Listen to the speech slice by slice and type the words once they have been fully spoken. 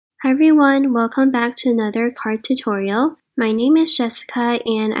Hi everyone, welcome back to another card tutorial. My name is Jessica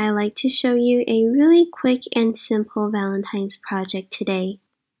and I like to show you a really quick and simple Valentine's project today.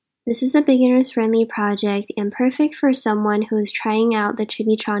 This is a beginner's friendly project and perfect for someone who is trying out the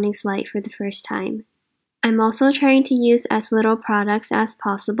Chibitronics light for the first time. I'm also trying to use as little products as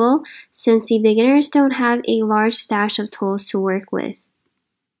possible since the beginners don't have a large stash of tools to work with.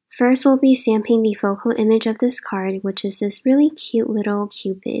 First, we'll be stamping the focal image of this card, which is this really cute little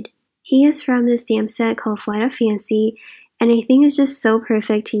Cupid. He is from the stamp set called Flight of Fancy, and I think it's just so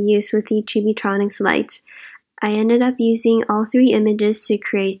perfect to use with the Chibitronics lights. I ended up using all three images to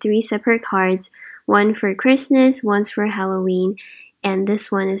create three separate cards, one for Christmas, one's for Halloween, and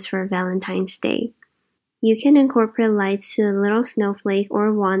this one is for Valentine's Day. You can incorporate lights to the little snowflake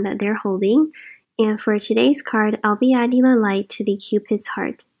or wand that they're holding, and for today's card, I'll be adding a light to the Cupid's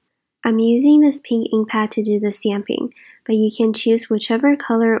heart. I'm using this pink ink pad to do the stamping, but you can choose whichever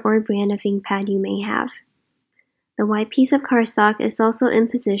color or brand of ink pad you may have. The white piece of cardstock is also in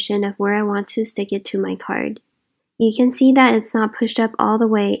position of where I want to stick it to my card. You can see that it's not pushed up all the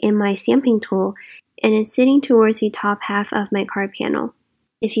way in my stamping tool, and it's sitting towards the top half of my card panel.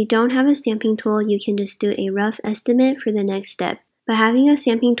 If you don't have a stamping tool, you can just do a rough estimate for the next step. But having a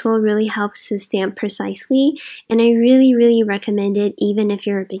stamping tool really helps to stamp precisely, and I really recommend it even if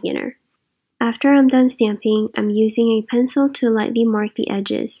you're a beginner. After I'm done stamping, I'm using a pencil to lightly mark the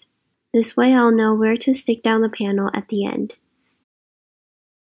edges. This way I'll know where to stick down the panel at the end.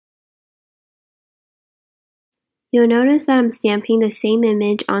 You'll notice that I'm stamping the same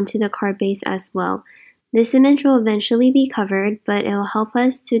image onto the card base as well. This image will eventually be covered, but it will help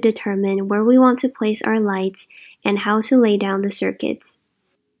us to determine where we want to place our lights and how to lay down the circuits.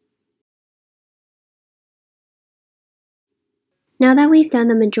 Now that we've done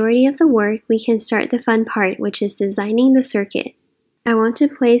the majority of the work, we can start the fun part, which is designing the circuit. I want to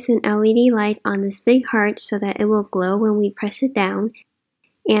place an LED light on this big heart so that it will glow when we press it down,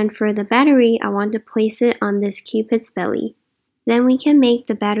 and for the battery, I want to place it on this Cupid's belly. Then we can make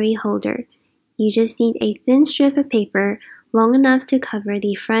the battery holder. You just need a thin strip of paper long enough to cover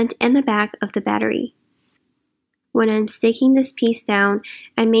the front and the back of the battery. When I'm sticking this piece down,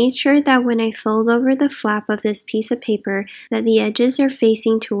 I made sure that when I fold over the flap of this piece of paper that the edges are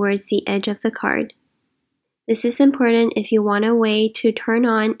facing towards the edge of the card. This is important if you want a way to turn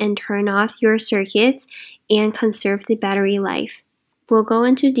on and turn off your circuits and conserve the battery life. We'll go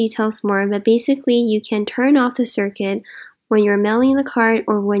into details more, but basically you can turn off the circuit when you're mailing the card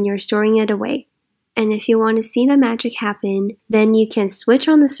or when you're storing it away. And if you want to see the magic happen, then you can switch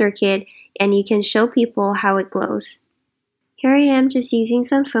on the circuit and you can show people how it glows. Here I am just using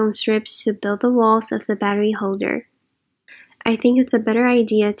some foam strips to build the walls of the battery holder. I think it's a better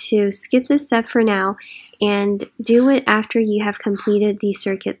idea to skip this step for now and do it after you have completed the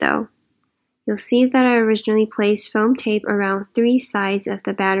circuit though. You'll see that I originally placed foam tape around three sides of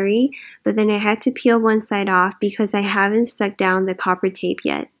the battery, but then I had to peel one side off because I haven't stuck down the copper tape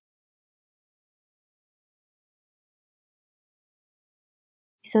yet.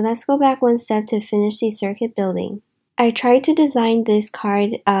 So let's go back one step to finish the circuit building. I tried to design this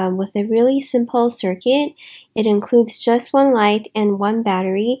card with a really simple circuit. It includes just one light and one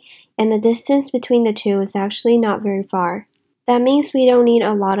battery, and the distance between the two is actually not very far. That means we don't need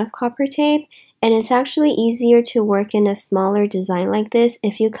a lot of copper tape, and it's actually easier to work in a smaller design like this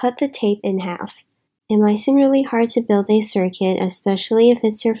if you cut the tape in half. It might seem really hard to build a circuit, especially if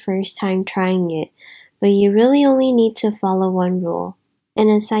it's your first time trying it, but you really only need to follow one rule. And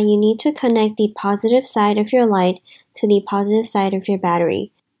it's that you need to connect the positive side of your light to the positive side of your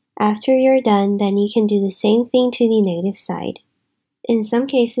battery. After you're done, then you can do the same thing to the negative side. In some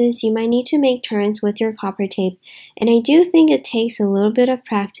cases, you might need to make turns with your copper tape, and I do think it takes a little bit of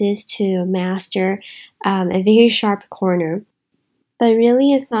practice to master a very sharp corner. But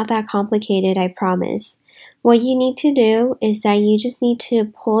really, it's not that complicated, I promise. What you need to do is that you just need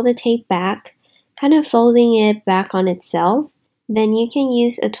to pull the tape back, kind of folding it back on itself. Then you can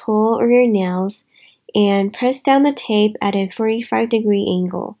use a tool or your nails and press down the tape at a 45-degree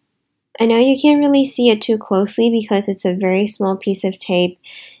angle. I know you can't really see it too closely because it's a very small piece of tape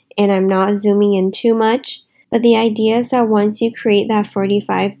and I'm not zooming in too much, but the idea is that once you create that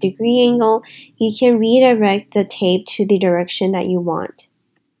 45-degree angle, you can redirect the tape to the direction that you want.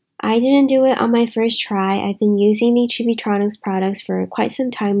 I didn't do it on my first try. I've been using the Chibitronics products for quite some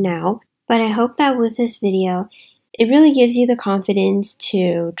time now, but I hope that with this video, it really gives you the confidence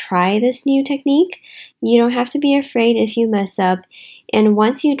to try this new technique. You don't have to be afraid if you mess up, and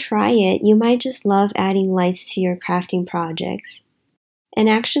once you try it, you might just love adding lights to your crafting projects. And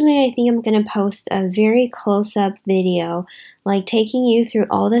actually, I think I'm going to post a very close-up video, like taking you through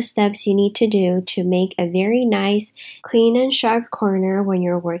all the steps you need to do to make a very nice, clean and sharp corner when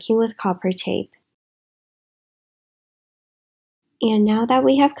you're working with copper tape. And now that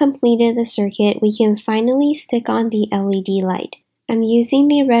we have completed the circuit, we can finally stick on the LED light. I'm using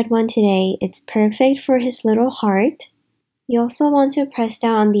the red one today. It's perfect for his little heart. You also want to press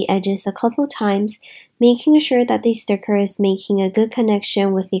down on the edges a couple times, making sure that the sticker is making a good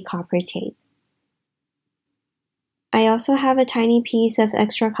connection with the copper tape. I also have a tiny piece of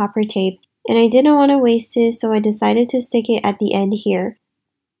extra copper tape, and I didn't want to waste it, so I decided to stick it at the end here.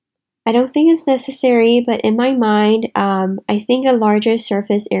 I don't think it's necessary, but in my mind, I think a larger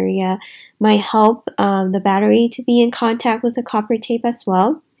surface area might help the battery to be in contact with the copper tape as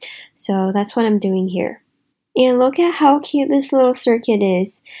well. So that's what I'm doing here. And look at how cute this little circuit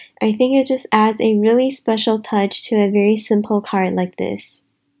is. I think it just adds a really special touch to a very simple card like this.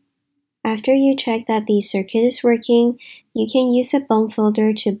 After you check that the circuit is working, you can use a bone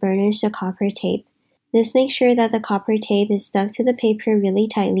folder to burnish the copper tape. This makes sure that the copper tape is stuck to the paper really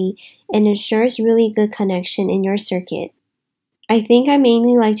tightly and ensures really good connection in your circuit. I think I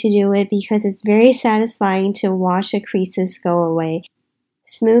mainly like to do it because it's very satisfying to watch the creases go away.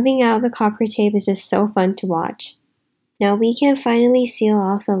 Smoothing out the copper tape is just so fun to watch. Now we can finally seal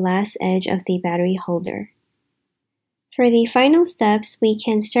off the last edge of the battery holder. For the final steps, we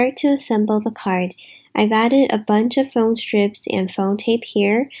can start to assemble the card. I've added a bunch of foam strips and foam tape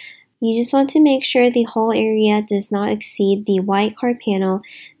here. You just want to make sure the whole area does not exceed the white card panel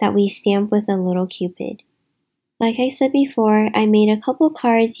that we stamped with a little cupid. Like I said before, I made a couple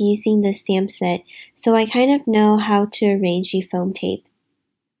cards using the stamp set, so I kind of know how to arrange the foam tape.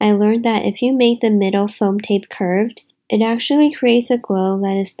 I learned that if you make the middle foam tape curved, it actually creates a glow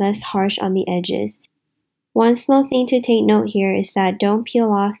that is less harsh on the edges. One small thing to take note here is that don't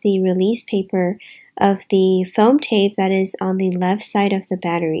peel off the release paper of the foam tape that is on the left side of the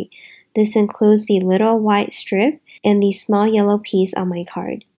battery. This includes the little white strip and the small yellow piece on my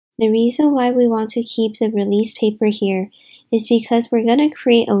card. The reason why we want to keep the release paper here is because we're going to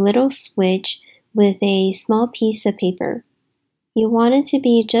create a little switch with a small piece of paper. You want it to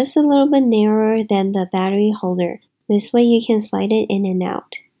be just a little bit narrower than the battery holder. This way you can slide it in and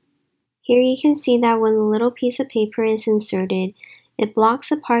out. Here you can see that when the little piece of paper is inserted, it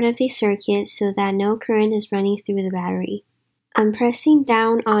blocks a part of the circuit so that no current is running through the battery. I'm pressing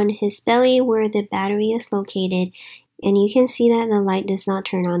down on his belly where the battery is located, and you can see that the light does not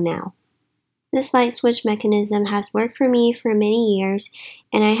turn on now. This light switch mechanism has worked for me for many years,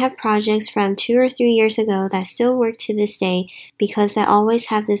 and I have projects from 2 or 3 years ago that still work to this day because I always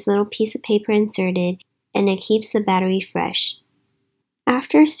have this little piece of paper inserted and it keeps the battery fresh.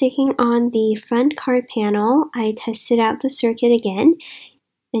 After sticking on the front card panel, I tested out the circuit again,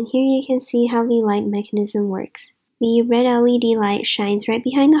 and here you can see how the light mechanism works. The red LED light shines right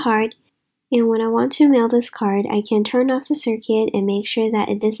behind the heart, and when I want to mail this card, I can turn off the circuit and make sure that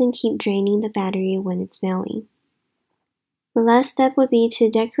it doesn't keep draining the battery when it's mailing. The last step would be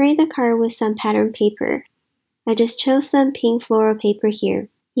to decorate the card with some pattern paper. I just chose some pink floral paper here.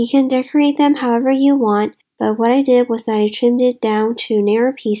 You can decorate them however you want, but what I did was that I trimmed it down to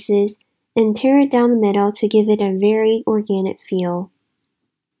narrow pieces and tear it down the middle to give it a very organic feel.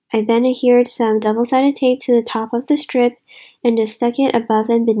 I then adhered some double-sided tape to the top of the strip and just stuck it above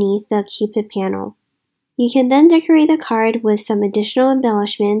and beneath the Cupid panel. You can then decorate the card with some additional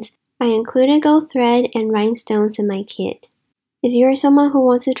embellishments. I included gold thread and rhinestones in my kit. If you are someone who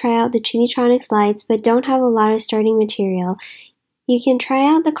wants to try out the Chibitronics lights but don't have a lot of starting material, you can try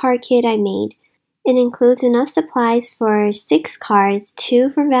out the card kit I made. It includes enough supplies for 6 cards, 2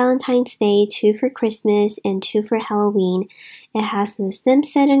 for Valentine's Day, 2 for Christmas, and 2 for Halloween. It has the stamp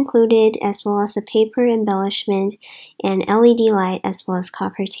set included, as well as a paper embellishment and LED light, as well as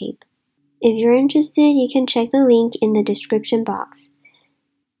copper tape. If you're interested, you can check the link in the description box.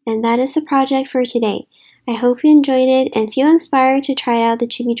 And that is the project for today. I hope you enjoyed it and feel inspired to try out the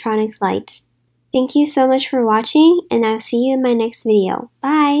Chibitronics lights. Thank you so much for watching, and I'll see you in my next video.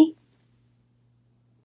 Bye!